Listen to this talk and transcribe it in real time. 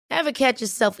Ever catch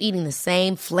yourself eating the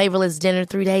same flavorless dinner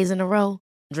 3 days in a row?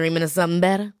 Dreaming of something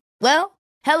better? Well,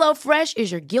 HelloFresh is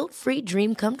your guilt-free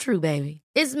dream come true, baby.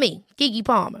 It's me, Keke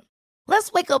Palmer. Let's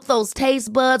wake up those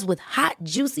taste buds with hot,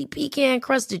 juicy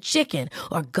pecan-crusted chicken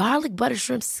or garlic butter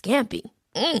shrimp scampi.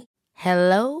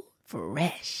 Hello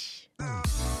Fresh.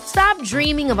 Stop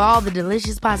dreaming of all the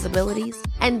delicious possibilities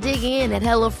and dig in at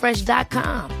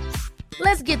HelloFresh.com.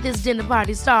 Let's get this dinner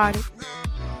party started.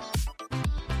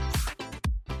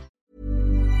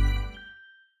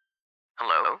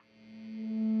 Hello?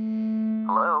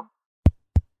 Hello?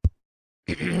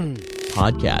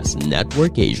 Podcast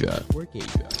Network Asia.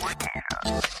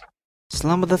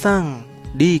 Selamat datang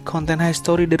di konten High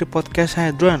Story dari Podcast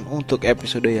Hydran untuk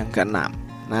episode yang ke-6.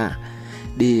 Nah,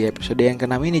 di episode yang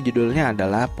ke-6 ini judulnya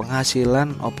adalah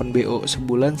penghasilan Open BO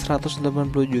sebulan 180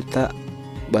 juta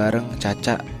bareng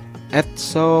Caca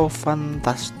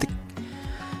 @sofantastic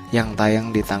yang tayang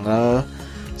di tanggal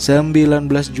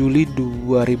 19 Juli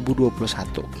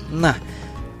 2021. Nah,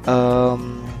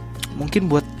 mungkin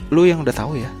buat lu yang udah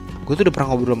tahu ya, gue tuh udah pernah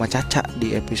ngobrol sama Caca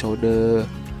di episode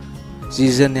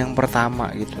season yang pertama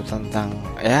gitu tentang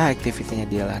ya aktivitinya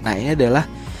dia lah. Nah, ini adalah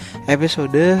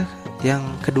episode yang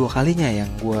kedua kalinya yang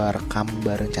gue rekam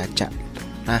bareng Caca gitu.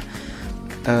 Nah,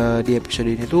 di episode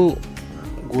ini tuh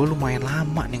gue lumayan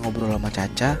lama nih ngobrol sama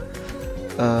Caca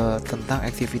tentang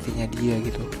aktivitinya dia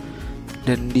gitu.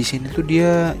 Dan di sini tuh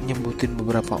dia nyebutin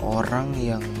beberapa orang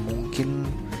yang mungkin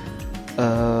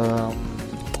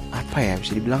apa ya,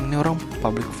 bisa dibilang ini orang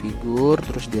public figure,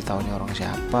 terus dia tahu nih orang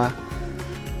siapa.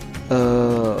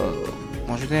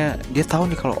 Maksudnya dia tahu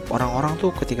nih kalau orang-orang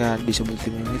tuh ketika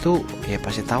disebutin ini tuh ya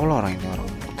pasti tahu lah orang ini orang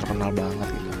terkenal banget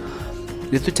gitu.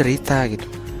 Dia tuh cerita gitu.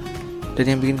 Dan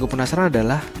yang bikin gue penasaran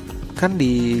adalah kan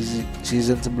di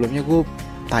season sebelumnya gue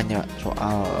tanya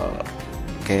soal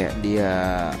kayak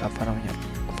dia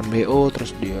Open BO,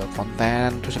 terus dia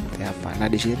konten terus seperti apa. Nah,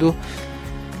 di sini tuh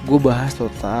gue bahas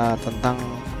total tentang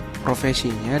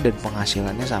profesinya dan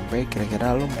penghasilannya sampai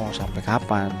kira-kira lo mau sampai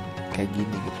kapan kayak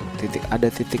gini gitu. Ada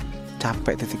titik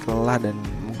capek, titik lelah, dan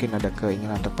mungkin ada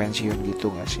keinginan untuk pensiun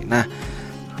gitu nggak sih? Nah,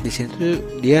 di sini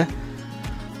tuh dia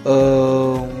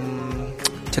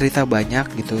cerita banyak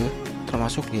gitu,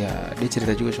 termasuk dia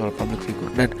cerita juga soal public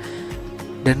figure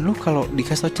dan lu kalau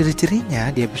dikasih tau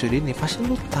ciri-cirinya di episode ini pasti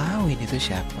lu tahu ini tuh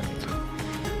siapa gitu.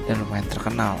 Dan lumayan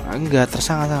terkenal,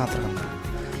 sangat terkenal.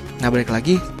 Nah, balik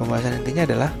lagi pembahasan intinya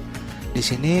adalah di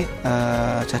sini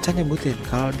Caca nyebutin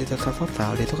kalau di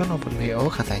total dia itu kan Open BO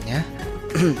katanya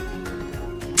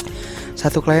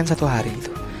satu klien satu hari gitu.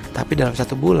 Tapi dalam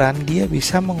satu bulan dia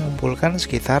bisa mengumpulkan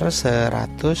sekitar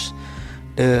 180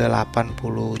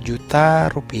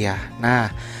 juta rupiah. Nah,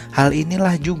 hal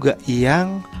inilah juga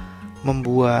yang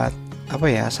membuat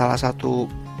salah satu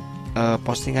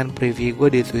postingan preview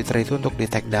gue di Twitter itu untuk di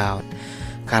take down.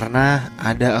 Karena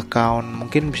ada account,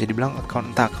 mungkin bisa dibilang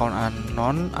account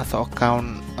anon atau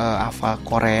account Ava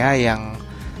Korea yang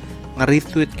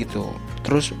nge-retweet gitu.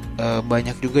 Terus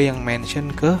banyak juga yang mention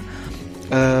ke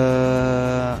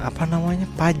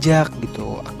pajak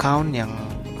gitu, account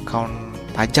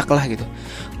pajak lah gitu.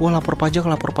 Wah, lapor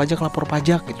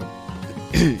pajak gitu.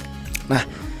 Nah,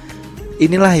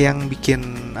 inilah yang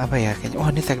bikin kayaknya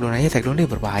ini take down dia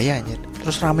berbahaya aja.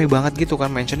 Terus rame banget gitu kan,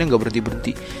 mentionnya nggak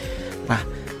berhenti. Nah,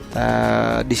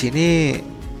 di sini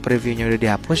previewnya udah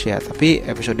dihapus ya, tapi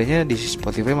episodenya di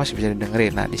Spotify masih bisa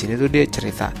didengerin. Nah, di sini tuh dia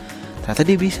cerita ternyata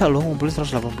dia bisa loh ngumpulin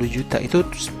 180 juta. Itu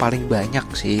paling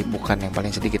banyak sih, bukan yang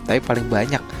paling sedikit, tapi paling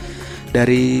banyak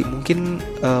dari mungkin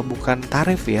bukan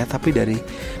tarif ya, tapi dari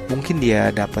mungkin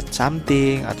dia dapat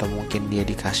something atau mungkin dia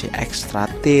dikasih extra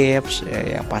tips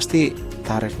ya, yang pasti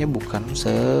tarifnya bukan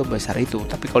sebesar itu.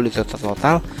 Tapi kalau di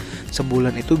total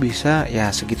sebulan itu bisa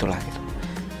ya segitulah gitu.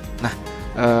 Nah,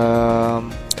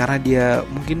 karena dia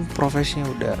mungkin profesinya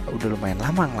udah lumayan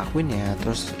lama ngelakuinnya,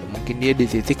 terus mungkin dia di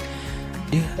titik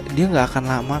dia nggak akan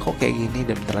lama kok kayak gini,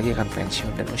 dan bentar lagi akan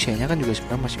pensiun, dan usianya kan juga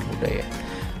sebenarnya masih muda ya.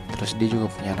 Terus dia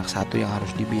juga punya anak satu yang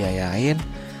harus dibiayain,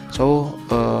 so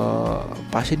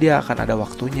pasti dia akan ada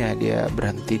waktunya dia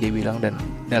berhenti, dia bilang, dan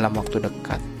dalam waktu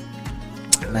dekat.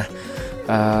 Nah,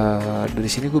 dari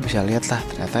sini gue bisa lihat lah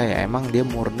ternyata ya emang dia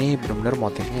murni benar-benar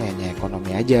motifnya hanya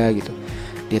ekonomi aja gitu.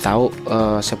 Dia tahu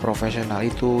seprofesional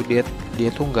itu, dia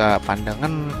tuh nggak pandang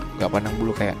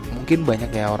bulu kayak mungkin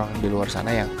banyak ya orang di luar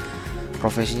sana yang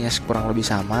profesinya kurang lebih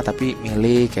sama tapi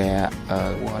milih kayak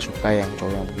gue nggak suka yang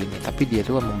cowok yang begini. Tapi dia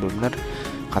tuh emang benar-benar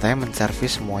katanya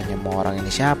menservis semuanya, mau orang ini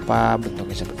siapa,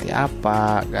 bentuknya seperti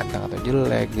apa, ganteng atau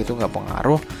jelek gitu nggak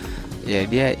pengaruh. Ya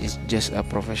dia is just a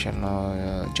professional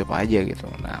job aja gitu.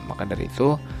 Nah, maka dari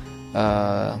itu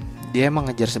dia emang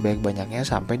ngejar sebanyak-banyaknya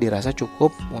sampai dirasa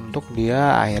cukup untuk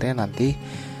dia akhirnya nanti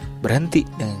berhenti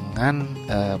dengan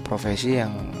profesi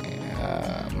yang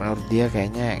menurut dia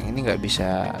kayaknya ini nggak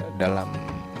bisa dalam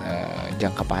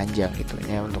jangka panjang gitu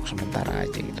ya, untuk sementara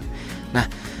aja gitu. Nah,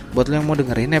 buat lo yang mau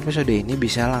dengerin episode ini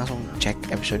bisa langsung cek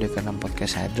episode ke-6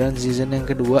 Podcast Hadron season yang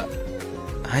kedua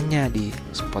hanya di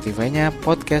Spotify-nya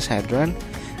Podcast Hadron.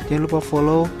 Jangan lupa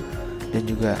follow dan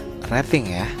juga rating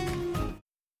ya.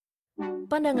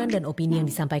 Pandangan dan opini yang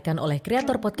disampaikan oleh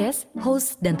kreator podcast,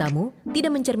 host, dan tamu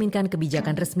tidak mencerminkan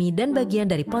kebijakan resmi dan bagian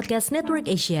dari Podcast Network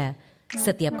Asia.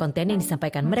 Setiap konten yang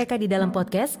disampaikan mereka di dalam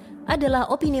podcast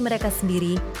adalah opini mereka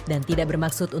sendiri dan tidak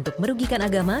bermaksud untuk merugikan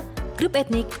agama, grup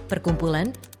etnik,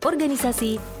 perkumpulan,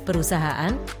 organisasi,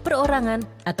 perusahaan, perorangan,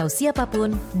 atau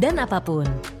siapapun dan apapun.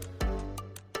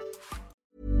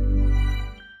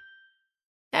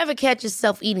 Ever catch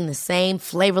yourself eating the same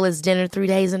flavorless dinner 3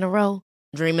 days in a row?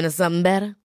 Dreaming of something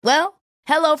better? Well,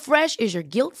 HelloFresh is your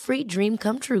guilt-free dream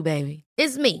come true, baby.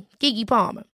 It's me, Keke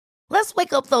Palmer. Let's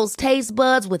wake up those taste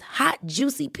buds with hot,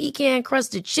 juicy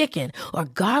pecan-crusted chicken or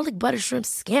garlic butter shrimp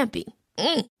scampi.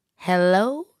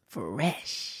 Hello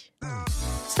Fresh.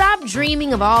 Stop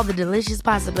dreaming of all the delicious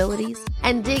possibilities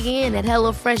and dig in at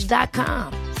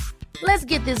HelloFresh.com. Let's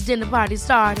get this dinner party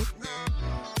started.